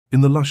In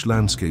the lush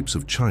landscapes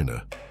of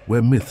China,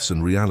 where myths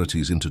and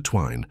realities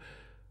intertwine,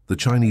 the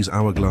Chinese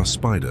hourglass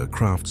spider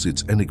crafts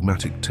its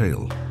enigmatic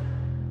tale.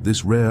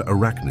 This rare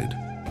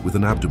arachnid, with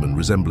an abdomen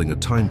resembling a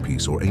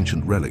timepiece or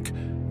ancient relic,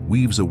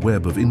 weaves a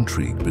web of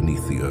intrigue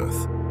beneath the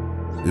earth.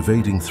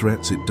 Evading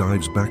threats, it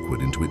dives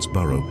backward into its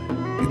burrow,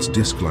 its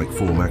disc-like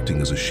form acting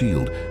as a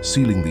shield,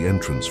 sealing the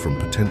entrance from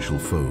potential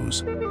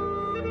foes.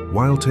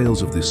 While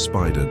tales of this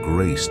spider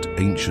graced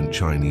ancient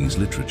Chinese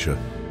literature,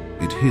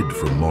 it hid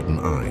from modern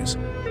eyes,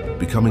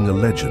 becoming a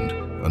legend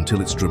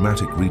until its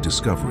dramatic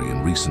rediscovery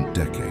in recent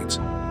decades.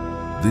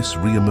 This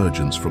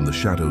re-emergence from the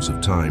shadows of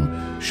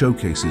time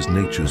showcases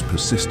nature's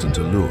persistent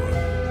allure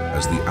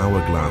as the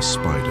hourglass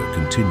spider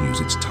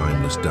continues its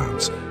timeless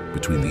dance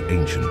between the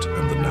ancient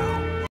and the now.